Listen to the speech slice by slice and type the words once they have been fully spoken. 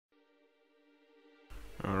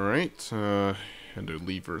Alright, had to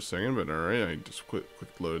leave for a second, but alright, I just quick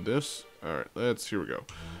loaded this. Alright, here we go.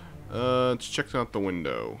 Let's check out the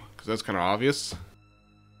window, because that's kind of obvious.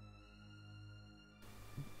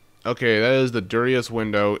 Okay, that is the dirtiest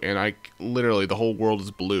window, and literally, the whole world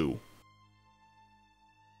is blue.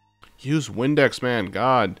 Use Windex, man,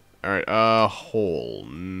 God. Alright, hole,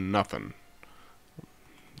 nothing.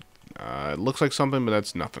 It looks like something, but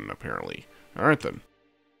that's nothing, apparently. Alright, then.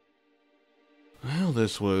 Well,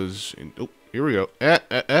 this was... oh, here we go.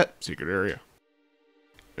 Secret area.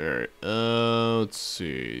 Alright, let's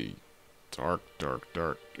see. Dark.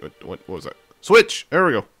 What was that? Switch! There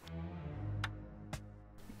we go.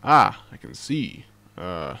 Ah, I can see.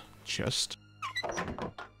 Chest.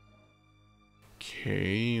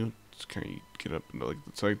 Okay, let's kind of get up into, like,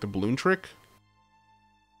 it's like the balloon trick.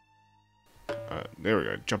 There we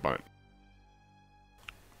go, jump on it.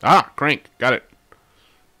 Ah, crank, got it.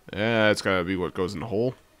 Yeah, that's gotta be what goes in the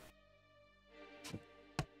hole.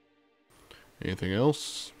 Anything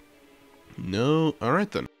else? No,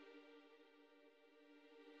 alright then.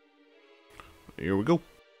 Here we go.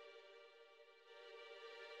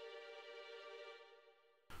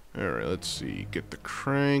 Alright, let's see. Get the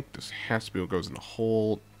crank. This has to be what goes in the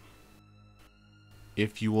hole.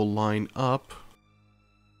 If you will line up.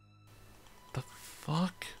 The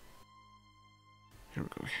fuck? Here we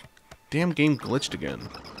go. Damn game glitched again.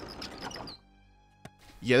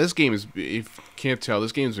 Yeah, this game is, if you can't tell,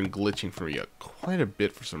 this game's been glitching for me quite a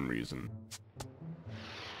bit for some reason.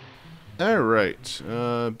 Alright,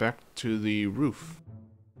 back to the roof.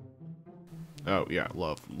 Oh, yeah,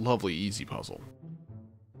 lovely, easy puzzle.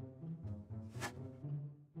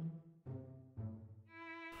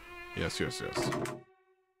 Yes.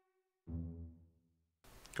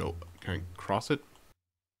 Go. Can I cross it?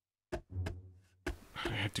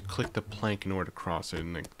 I have to click the plank in order to cross it,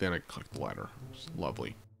 and then I click the ladder. It's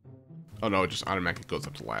lovely. Oh no, it just automatically goes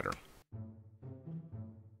up the ladder.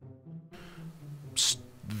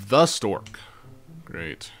 The stork.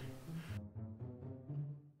 Great.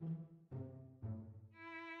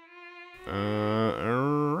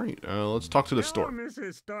 Alright. Let's talk to the stork. Hello,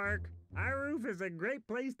 Mrs. Stork. Our roof is a great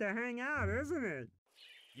place to hang out, isn't it?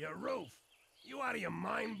 Your roof? You out of your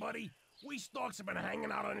mind, buddy? We storks have been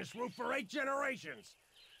hanging out on this roof for 8 generations.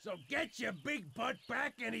 So get your big butt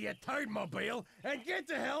back into your turdmobile and get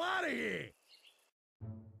the hell out of here!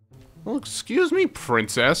 Well, excuse me,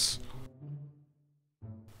 princess.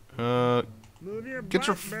 Move your Get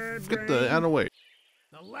butt, bird the brain. out of the way.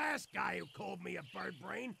 The last guy who called me a bird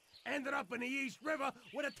brain ended up in the East River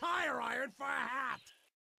with a tire iron for a hat!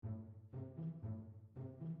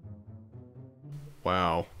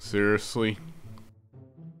 Wow, seriously?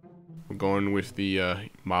 We're going with the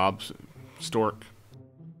mob's stork.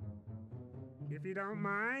 If you don't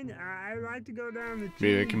mind, I'd like to go down the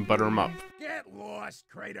Maybe they can butter him up. Get lost,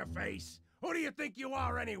 crater face! Who do you think you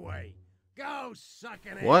are anyway? Go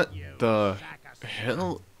sucking it, What you the sack of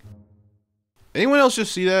hell? Anyone else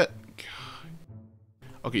just see that? God.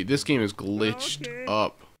 Okay, this game is glitched Okay.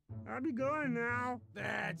 up. I'll be going now.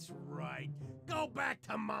 That's right. Go back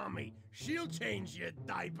to mommy. She'll change your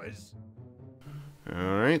diapers.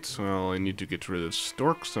 Alright, well, I need to get rid of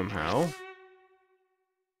stork somehow.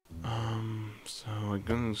 So I'm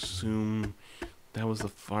gonna assume that was the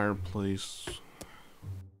fireplace.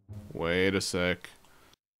 Wait a sec.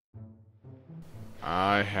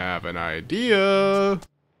 I have an idea.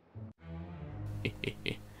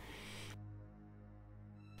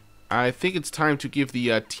 I think it's time to give the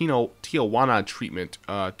Tijuana treatment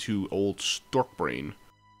to old Storkbrain.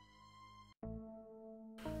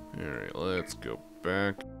 Alright, let's go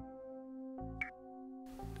back.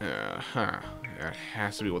 That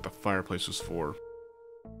has to be what the fireplace was for.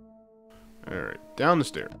 Alright, down the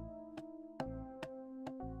stairs.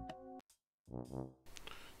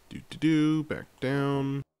 Back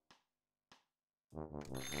down.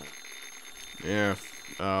 Yeah,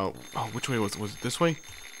 oh, which way was it this way?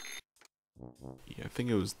 Yeah, I think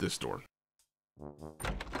it was this door.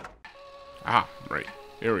 Ah, right.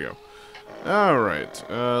 Here we go. Alright,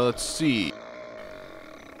 let's see.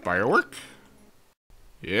 Firework?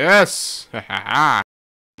 Yes! Ha ha ha!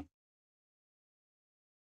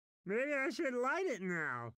 Maybe I should light it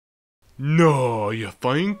now. No, you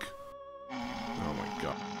think? Oh my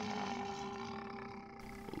god.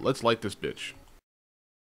 Let's light this bitch.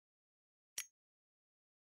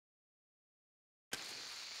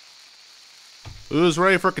 Who's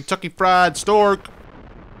ready for Kentucky Fried Stork?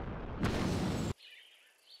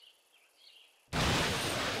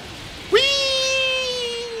 Whee!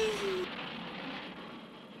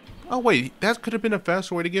 Oh wait, that could have been a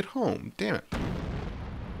faster way to get home. Damn it.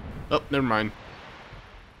 Oh, never mind.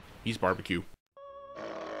 He's barbecue.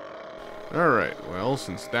 Alright, well,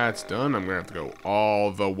 since that's done, I'm gonna have to go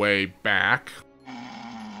all the way back.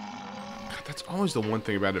 God, that's always the one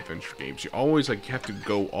thing about adventure games. You always like have to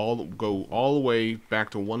go all the way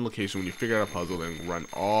back to one location when you figure out a puzzle, then run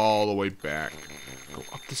all the way back. Go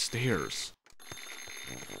up the stairs.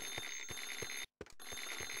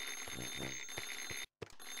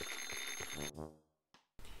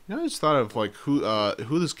 You know, I just thought of like who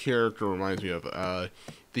this character reminds me of.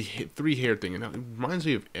 The three-haired thing, and it reminds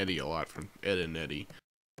me of Eddie a lot from Ed and Eddie.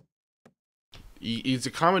 He's a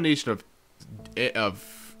combination of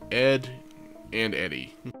Ed and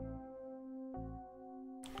Eddie.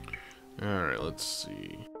 All right, let's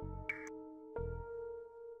see.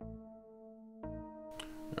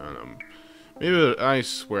 Maybe I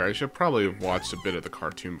swear I should probably have watched a bit of the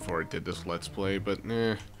cartoon before I did this Let's Play, but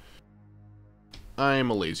nah. I am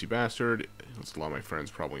a lazy bastard, as a lot of my friends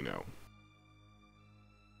probably know.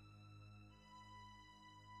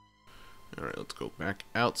 Alright, let's go back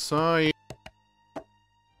outside. I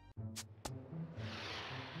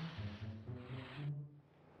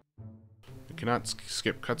cannot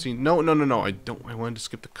skip cutscene. No, I don't. I wanted to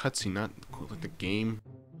skip the cutscene, not like the game.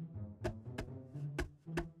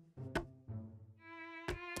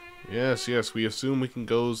 Yes, we assume we can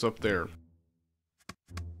go up there.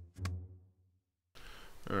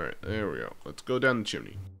 Alright, there we go. Let's go down the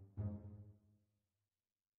chimney.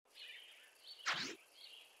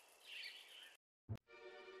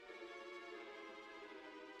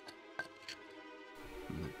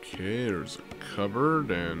 Okay, there's a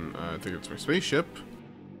cupboard, and I think it's my spaceship.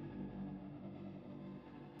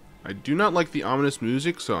 I do not like the ominous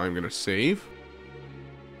music, so I'm gonna save.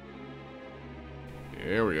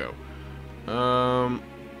 There we go.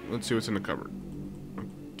 Let's see what's in the cupboard.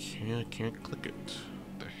 Okay, I can't click it.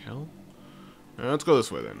 What the hell? Let's go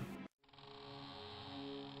this way then.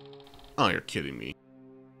 Oh, you're kidding me.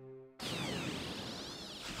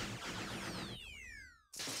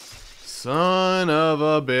 Son of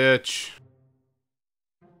a bitch.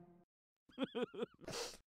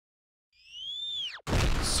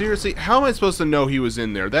 Seriously, how am I supposed to know he was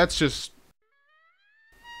in there? That's just...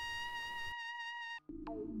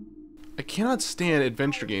 I cannot stand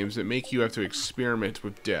adventure games that make you have to experiment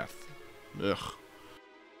with death. Ugh.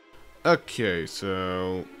 Okay,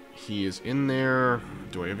 so... he is in there.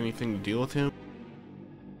 Do I have anything to deal with him?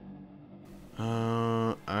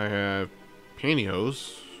 I have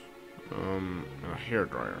pantyhose. A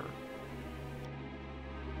hairdryer.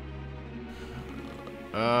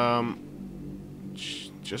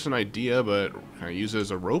 Just an idea, but can I use it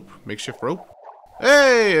as a rope? Makeshift rope?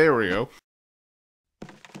 Hey, there we go.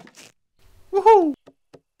 Woohoo!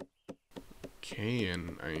 Okay,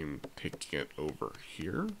 and I'm taking it over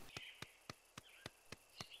here.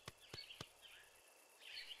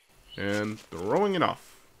 And throwing it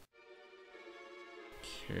off.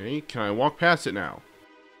 Okay, can I walk past it now?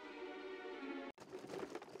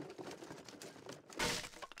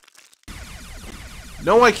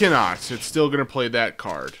 No, I cannot. It's still gonna play that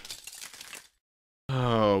card.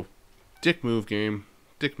 Oh, dick move, game.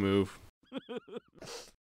 Dick move.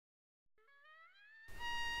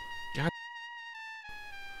 God.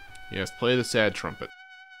 Yes, play the sad trumpet.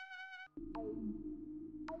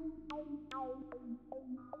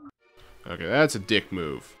 Okay, that's a dick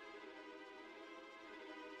move.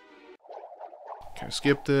 Can I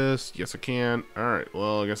skip this? Yes, I can. Alright,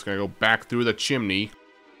 well, I guess I gotta go back through the chimney.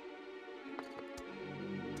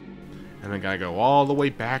 And I gotta go all the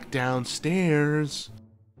way back downstairs.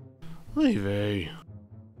 Oy vey.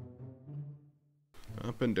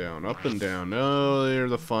 Up and down, up and down. Oh, they're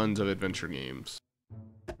the funs of adventure games.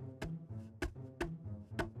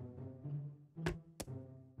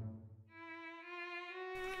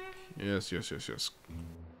 Yes.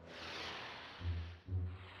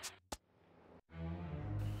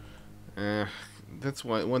 That's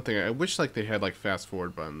one thing. I wish like they had like fast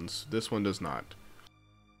forward buttons. This one does not.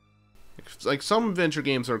 Like some adventure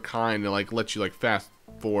games are kind of like let you like fast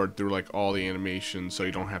forward through like all the animations, so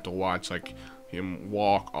you don't have to watch like him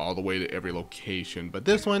walk all the way to every location. But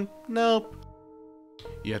this one, nope.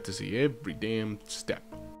 You have to see every damn step.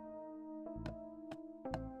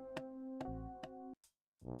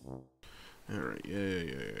 Alright,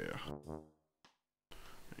 yeah.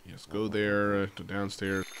 Yes, go there, to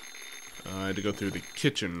downstairs. I had to go through the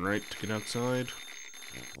kitchen, right, to get outside?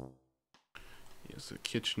 Yes, the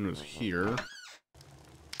kitchen was here.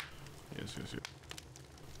 Yes.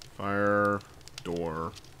 Fire,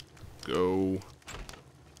 door, go.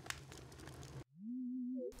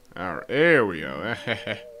 Alright, there we go.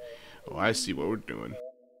 Oh, I see what we're doing.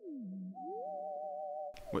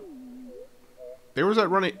 What? There was that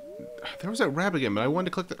running... There was that rabbit again, but I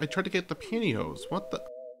wanted to click I tried to get the pantyhose. What the?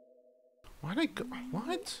 Why'd I go?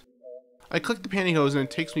 What? I clicked the pantyhose and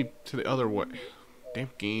it takes me to the other way. Damn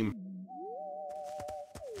game.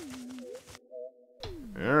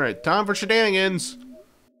 Alright, time for shenanigans.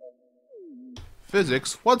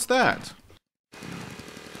 Physics? What's that?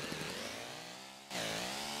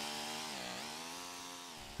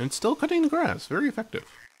 And it's still cutting the grass. Very effective.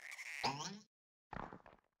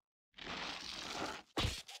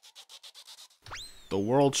 The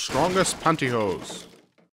world's strongest pantyhose.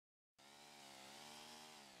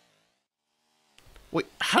 Wait,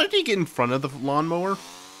 how did he get in front of the lawnmower?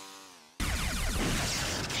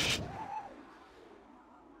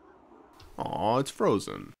 Aw, it's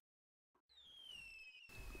frozen.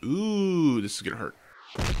 Ooh, this is gonna hurt.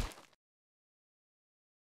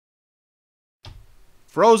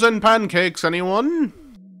 Frozen pancakes, anyone?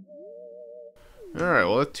 Alright,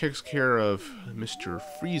 well that takes care of Mr.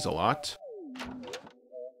 Freeze-a-Lot.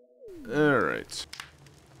 Alright.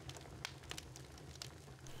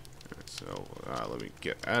 So, let me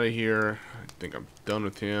get out of here. I think I'm done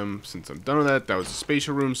with him. Since I'm done with that, that was the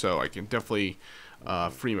spatial room, so I can definitely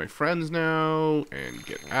free my friends now and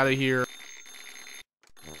get out of here.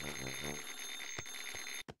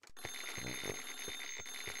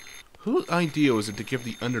 Whose idea was it to give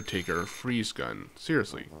the Undertaker a freeze gun?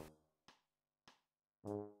 Seriously.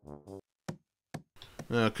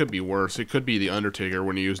 It could be worse. It could be the Undertaker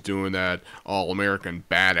when he was doing that all-American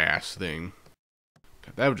badass thing.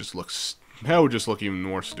 God, that would just look even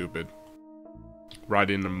more stupid.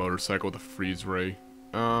 Riding a motorcycle with a freeze ray.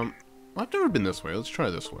 I've never been this way. Let's try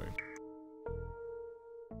this way.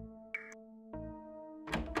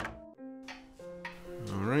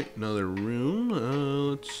 Alright, another room.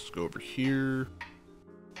 Let's go over here.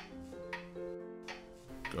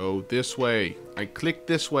 Go this way. I clicked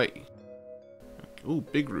this way. Ooh,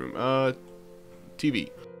 big room.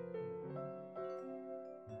 TV.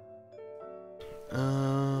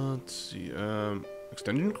 Let's see.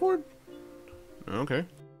 Extension cord? Okay.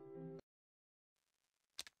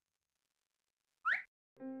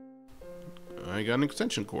 I got an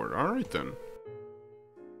extension cord. Alright then.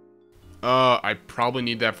 I probably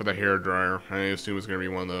need that for the hairdryer. I assume it's gonna be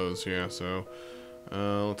one of those, yeah, so.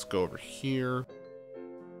 Let's go over here.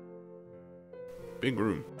 Big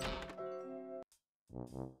room.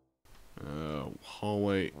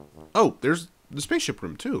 Hallway. Oh, there's the spaceship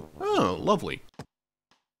room too. Oh, lovely.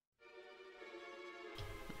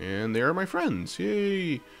 And there are my friends.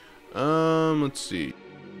 Yay. Let's see.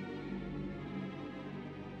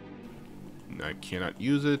 I cannot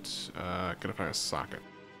use it. Gotta find a socket.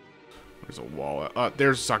 There's a wall.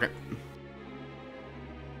 There's a socket.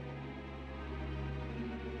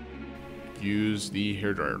 Use the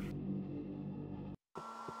hairdryer.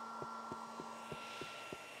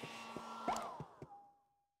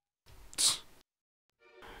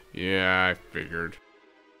 Yeah, I figured.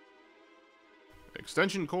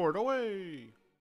 Extension cord away!